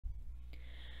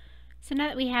So now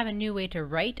that we have a new way to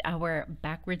write our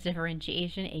backwards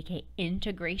differentiation, aka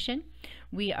integration,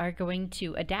 we are going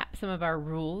to adapt some of our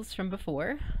rules from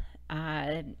before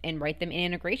and write them in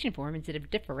integration form instead of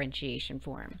differentiation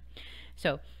form.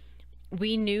 So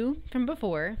we knew from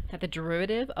before that the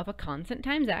derivative of a constant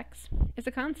times x is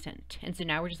a constant. And so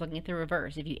now we're just looking at the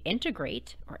reverse. If you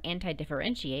integrate or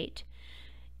antidifferentiate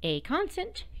a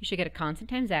constant, you should get a constant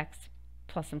times x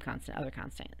plus some other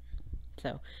constant.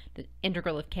 So the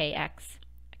integral of the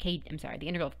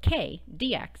integral of k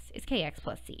dx is kx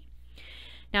plus c.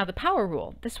 Now the power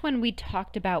rule, this one we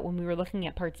talked about when we were looking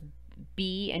at parts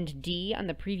B and D on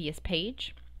the previous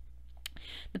page.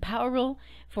 The power rule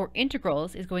for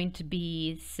integrals is going to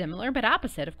be similar but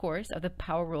opposite, of course, of the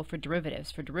power rule for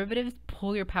derivatives. For derivatives,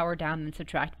 pull your power down and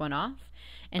subtract one off.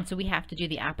 And so we have to do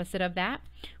the opposite of that.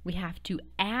 We have to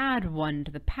add 1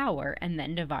 to the power and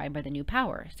then divide by the new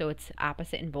power. So it's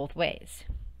opposite in both ways.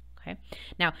 Okay.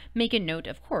 Now, make a note,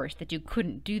 of course, that you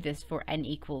couldn't do this for n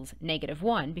equals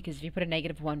 -1, because if you put a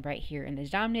 -1 right here in the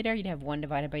denominator, you'd have 1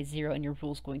 divided by 0, and your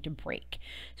rule's going to break.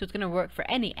 So it's going to work for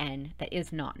any n that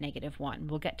is not -1.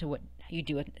 We'll get to what you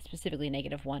do with specifically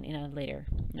 -1 in a later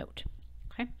note.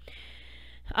 Okay.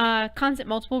 Constant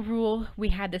multiple rule, we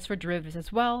had this for derivatives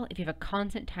as well. If you have a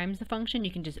constant times the function, you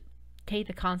can just take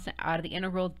the constant out of the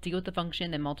integral, deal with the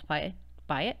function, then multiply it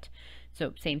by it.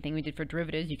 So same thing we did for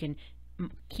derivatives. You can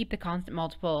keep the constant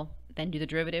multiple, then do the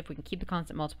derivative. We can keep the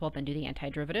constant multiple, then do the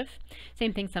antiderivative.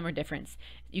 Same thing, some are difference.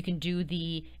 You can do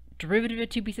the derivative of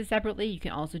 2 pieces separately. You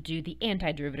can also do the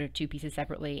antiderivative of 2 pieces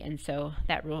separately, and so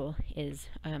that rule is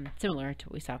similar to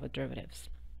what we saw with derivatives.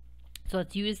 So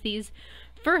let's use these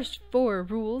first 4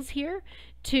 rules here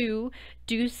to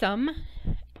do some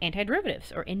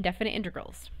antiderivatives or indefinite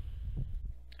integrals.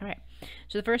 All right,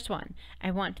 so the first one, I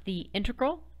want the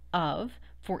integral of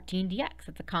 14 dx.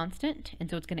 That's a constant, and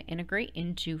so it's going to integrate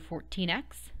into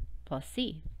 14x plus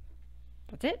c.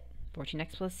 That's it,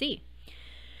 14x plus c.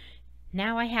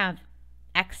 Now I have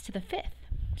x to the 5th,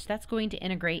 so that's going to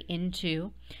integrate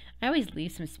into, I always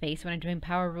leave some space when I'm doing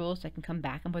power rules so I can come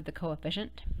back and put the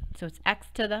coefficient. So it's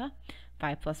x to the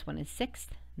 5 plus 1 is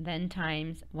 6, then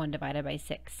times 1 divided by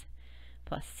 6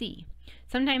 plus c.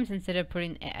 Sometimes instead of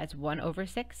putting it as 1 over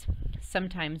 6,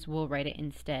 sometimes we'll write it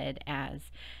instead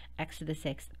as x to the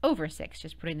 6th over 6,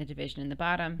 just putting the division in the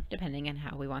bottom, depending on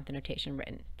how we want the notation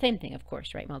written. Same thing, of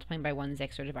course, right? Multiplying by 1 is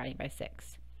x or dividing by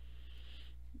 6.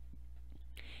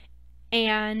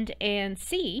 And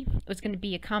c was going to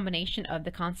be a combination of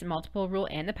the constant multiple rule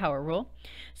and the power rule.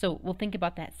 So we'll think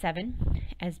about that 7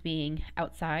 as being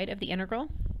outside of the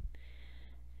integral.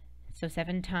 So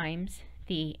 7 times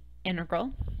the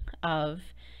integral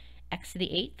of x to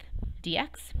the 8th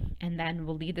dx, and then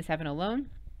we'll leave the 7 alone.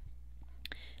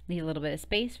 Leave a little bit of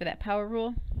space for that power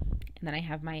rule, and then I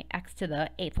have my x to the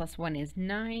 8 plus 1 is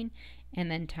 9,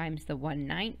 and then times the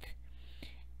 1/9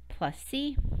 plus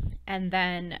c, and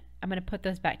then I'm going to put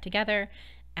those back together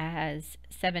as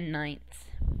 7/9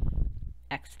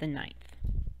 x to the 9th.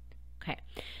 Okay,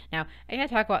 now I gotta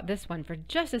talk about this one for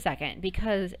just a second,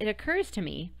 because it occurs to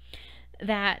me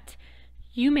that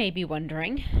you may be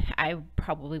wondering, I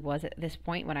probably was at this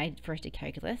point when I first did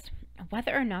calculus,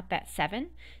 whether or not that 7,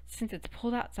 since it's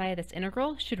pulled outside of this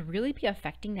integral, should really be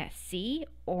affecting that c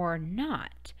or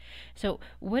not. So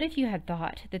what if you had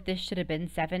thought that this should have been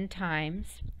 7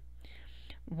 times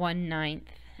 1/9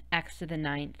 x to the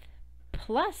 9th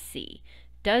plus c?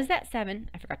 Does that 7,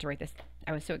 I forgot to write this,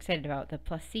 I was so excited about the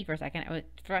plus c for a second, I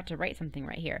forgot to write something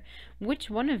right here. Which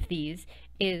one of these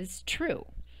is true?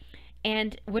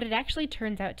 And what it actually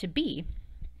turns out to be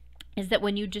is that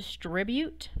when you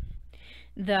distribute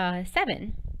the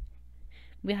 7,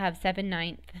 we have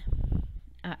 7/9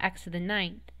 x to the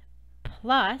 9th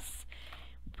plus,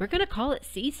 we're going to call it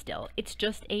c still. It's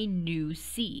just a new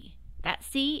c. That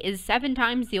c is 7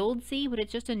 times the old c, but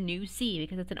it's just a new c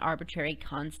because it's an arbitrary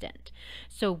constant.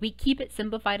 So we keep it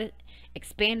simplified,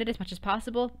 expanded as much as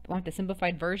possible. We want the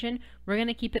simplified version. We're going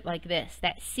to keep it like this.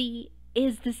 That c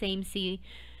is the same c.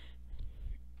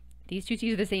 These two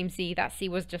c's are the same c. That c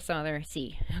was just some other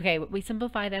c. Okay, we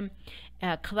simplify them,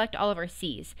 collect all of our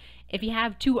c's. If you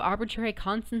have 2 arbitrary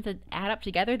constants that add up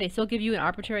together, they still give you an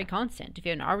arbitrary constant. If you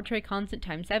have an arbitrary constant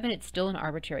times 7, it's still an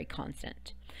arbitrary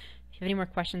constant. If you have any more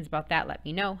questions about that, let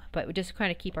me know. But we just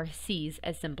kind of keep our c's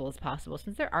as simple as possible,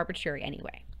 since they're arbitrary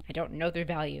anyway. I don't know their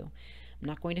value. I'm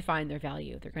not going to find their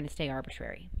value. They're going to stay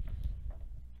arbitrary.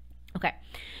 Okay,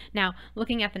 now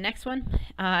looking at the next one,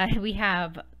 we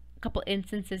have couple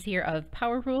instances here of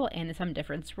power rule and the sum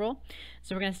difference rule.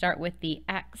 So we're going to start with the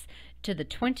x to the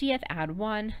 20th, add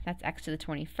 1, that's x to the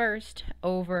 21st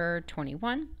over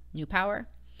 21, new power,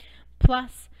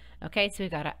 plus Okay, so we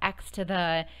got a x to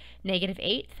the negative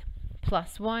 8th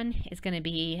plus 1 is going to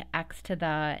be x to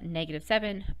the negative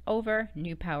 7 over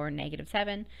new power negative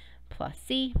 7 plus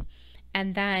c.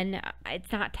 And then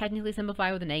it's not technically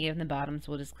simplified with a negative in the bottom,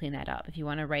 so we'll just clean that up. If you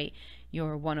want to write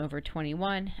your 1 over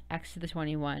 21, x to the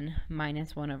 21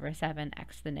 minus 1 over 7,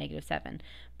 x to the negative 7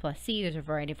 plus c, there's a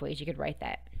variety of ways you could write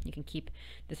that. You can keep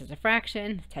this as a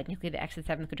fraction. Technically, the x to the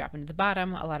 7 could drop into the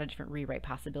bottom. A lot of different rewrite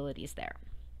possibilities there.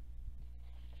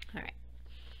 All right.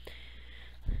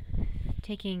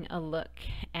 Taking a look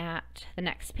at the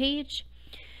next page,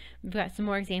 we've got some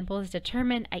more examples.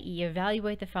 Determine, i.e.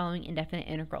 evaluate the following indefinite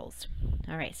integrals.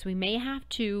 All right, so we may have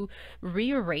to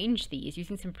rearrange these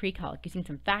using some pre-calc, using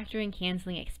some factoring,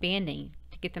 canceling, expanding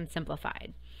to get them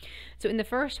simplified. So in the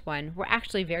first one, we're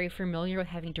actually very familiar with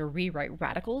having to rewrite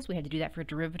radicals. We had to do that for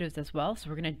derivatives as well, so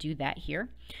we're going to do that here.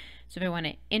 So if I want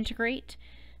to integrate,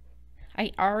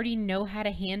 I already know how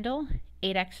to handle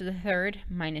 8x to the third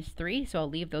minus 3, so I'll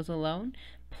leave those alone,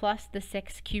 plus the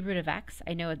 6 cube root of x.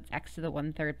 I know it's x to the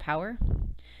 1/3 power,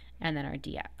 and then our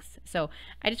dx. So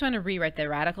I just want to rewrite the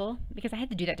radical because I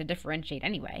had to do that to differentiate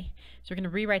anyway. So we're going to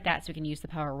rewrite that so we can use the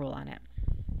power rule on it.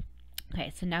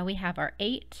 Okay, so now we have our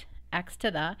 8x to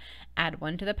the, add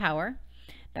 1 to the power,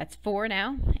 that's 4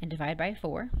 now, and divide by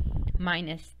 4,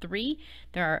 minus 3,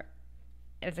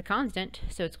 as a constant,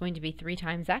 so it's going to be 3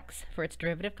 times x for its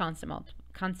derivative constant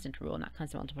rule, not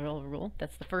constant multiple rule.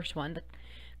 That's the first one, the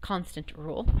constant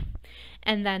rule.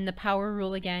 And then the power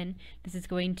rule again, this is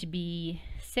going to be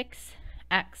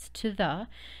 6x to the,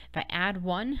 if I add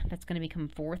 1, that's going to become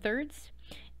 4/3.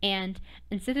 And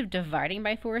instead of dividing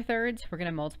by 4/3, we're going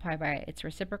to multiply by its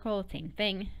reciprocal, same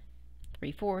thing,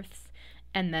 3/4,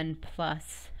 and then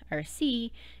plus our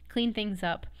c, clean things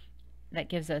up. That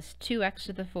gives us 2x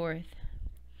to the 4th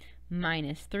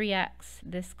minus 3x.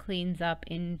 This cleans up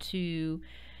into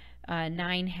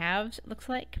 9/2, it looks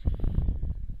like.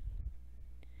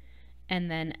 And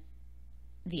then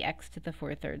the x to the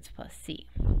 4/3 plus c.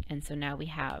 And so now we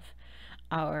have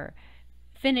our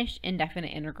finished indefinite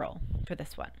integral for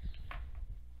this one.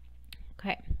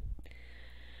 Okay,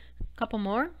 a couple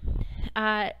more.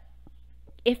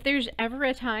 If there's ever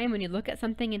a time when you look at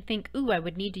something and think, ooh, I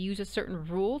would need to use a certain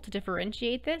rule to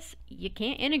differentiate this, you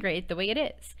can't integrate it the way it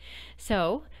is.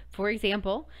 So, for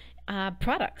example,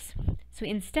 products. So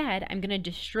instead, I'm going to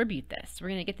distribute this. We're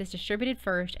going to get this distributed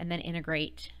first and then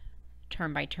integrate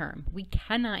term by term. We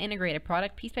cannot integrate a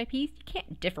product piece by piece. You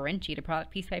can't differentiate a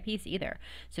product piece by piece either.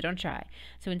 So don't try.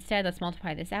 So instead, let's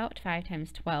multiply this out. 5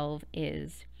 times 12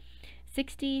 is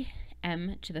 60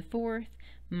 m to the 4th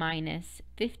minus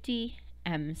 50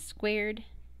 m squared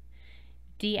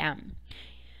dm.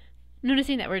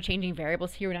 Noticing that we're changing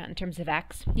variables here, not in terms of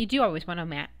x. You do always want to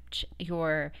match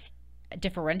your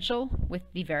differential with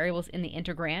the variables in the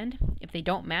integrand. If they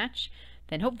don't match,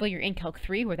 then hopefully you're in Calc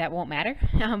 3 where that won't matter,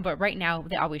 but right now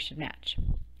they always should match.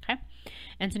 Okay,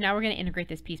 and so now we're going to integrate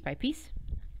this piece by piece.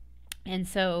 And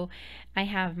so I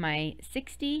have my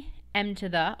 60 m to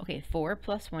the, 4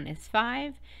 plus 1 is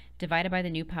 5, divided by the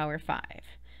new power 5,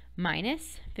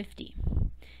 minus 50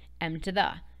 m to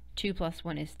the, 2 plus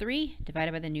 1 is 3,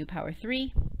 divided by the new power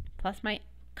 3, plus my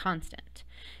constant.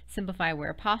 Simplify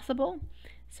where possible.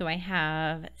 So I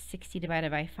have 60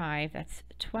 divided by 5, that's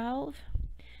 12,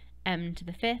 m to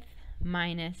the 5th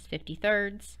minus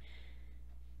 50/3,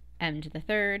 m to the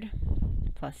 3rd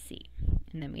plus c.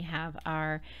 And then we have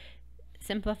our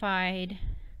simplified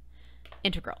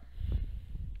integral.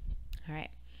 All right.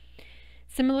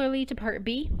 Similarly to part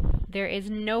B, there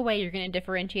is no way you're going to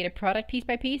differentiate a product piece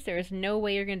by piece. There is no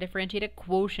way you're going to differentiate a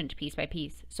quotient piece by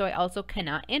piece. So I also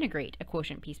cannot integrate a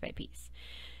quotient piece by piece.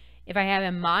 If I have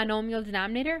a monomial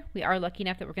denominator, we are lucky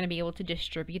enough that we're going to be able to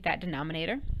distribute that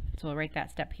denominator. So we'll write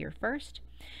that step here first.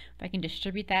 If I can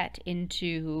distribute that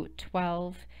into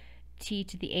 12 t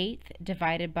to the 8th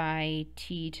divided by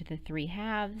t to the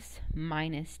 3/2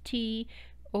 minus t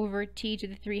over t to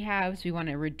the 3/2, we want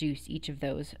to reduce each of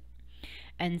those.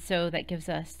 And so that gives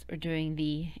us, we're doing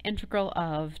the integral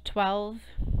of 12.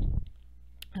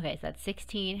 Okay, so that's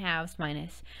 16/2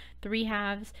 minus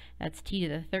 3/2. That's t to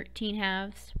the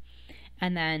 13/2.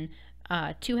 And then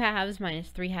 2/2 minus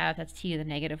 3/2, that's t to the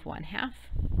negative 1/2.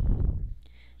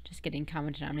 Just getting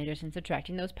common denominators and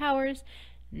subtracting those powers.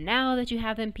 Now that you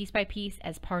have them piece by piece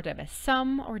as part of a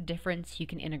sum or difference, you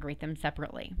can integrate them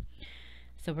separately.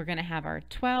 So we're going to have our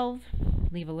 12,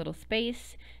 leave a little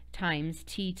space, times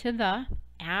t to the,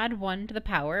 add 1 to the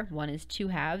power. 1 is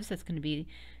 2/2, that's going to be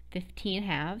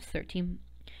 15/2.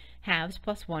 13/2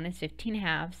 plus 1 is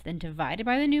 15/2, then divided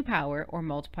by the new power or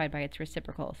multiplied by its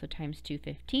reciprocal, so times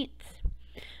 2/15,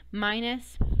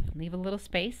 minus, leave a little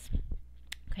space,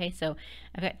 Okay, so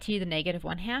I've got t to the negative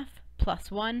 1/2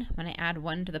 plus 1. When I add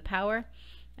 1 to the power,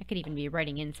 I could even be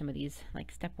writing in some of these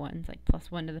like step ones, like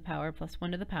plus 1 to the power, plus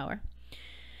 1 to the power.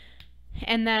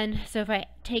 And then, so if I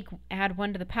add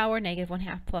 1 to the power, negative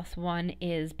 1/2 plus 1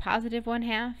 is positive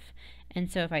 1/2. And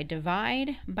so if I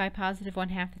divide by positive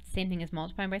 1/2, it's the same thing as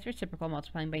multiplying by its reciprocal,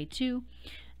 multiplying by 2,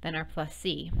 then our plus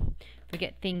c. If we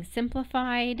get things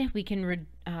simplified, we can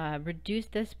reduce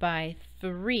this by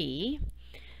 3.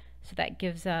 So that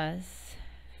gives us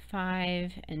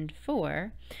 5 and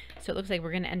 4. So it looks like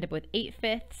we're going to end up with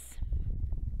 8/5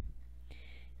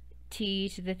 t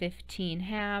to the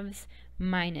 15/2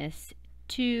 minus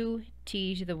 2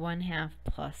 t to the 1/2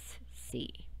 plus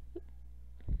c.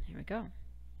 There we go.